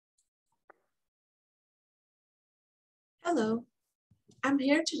Hello, I'm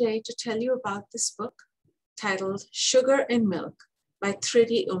here today to tell you about this book titled Sugar in Milk by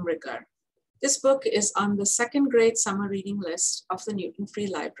Thridi Umrigar. This book is on the second grade summer reading list of the Newton Free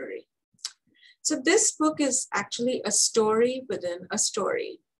Library. So this book is actually a story within a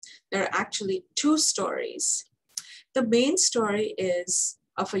story. There are actually two stories. The main story is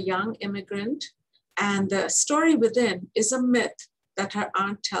of a young immigrant, and the story within is a myth that her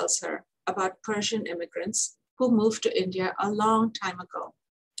aunt tells her about Persian immigrants who moved to India a long time ago.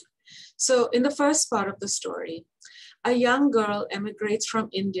 So in the first part of the story, a young girl emigrates from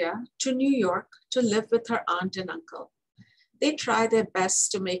India to New York to live with her aunt and uncle. They try their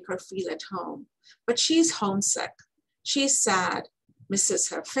best to make her feel at home, but she's homesick. She's sad, misses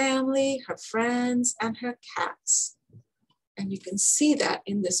her family, her friends, and her cats. And you can see that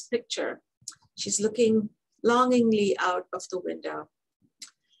in this picture. She's looking longingly out of the window.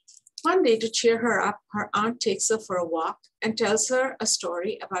 One day, to cheer her up, her aunt takes her for a walk and tells her a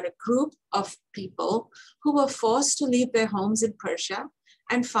story about a group of people who were forced to leave their homes in Persia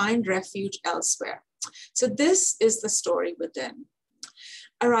and find refuge elsewhere. So this is the story within.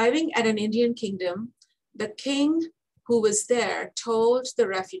 Arriving at an Indian kingdom, the king who was there told the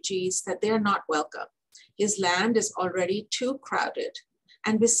refugees that they are not welcome. His land is already too crowded.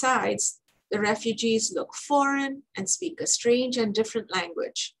 And besides, the refugees look foreign and speak a strange and different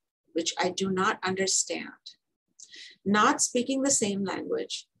language, which I do not understand. Not speaking the same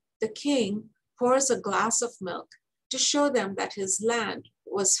language, the king pours a glass of milk to show them that his land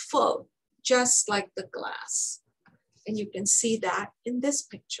was full, just like the glass. And you can see that in this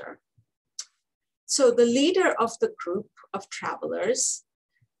picture. So the leader of the group of travelers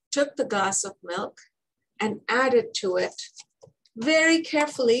took the glass of milk and added to it, very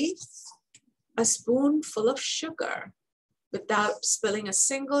carefully, a spoonful of sugar, without spilling a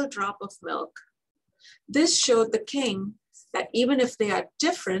single drop of milk. This showed the king that even if they are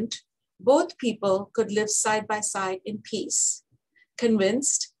different, both people could live side by side in peace.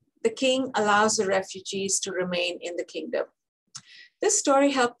 Convinced, the king allows the refugees to remain in the kingdom. This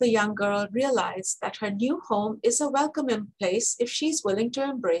story helped the young girl realize that her new home is a welcoming place if she's willing to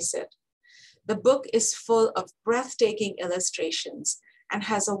embrace it. The book is full of breathtaking illustrations and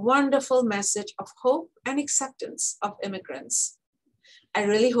has a wonderful message of hope and acceptance of immigrants. I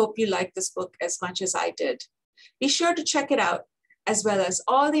really hope you like this book as much as I did. Be sure to check it out, as well as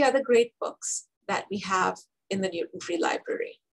all the other great books that we have in the Newton Free Library.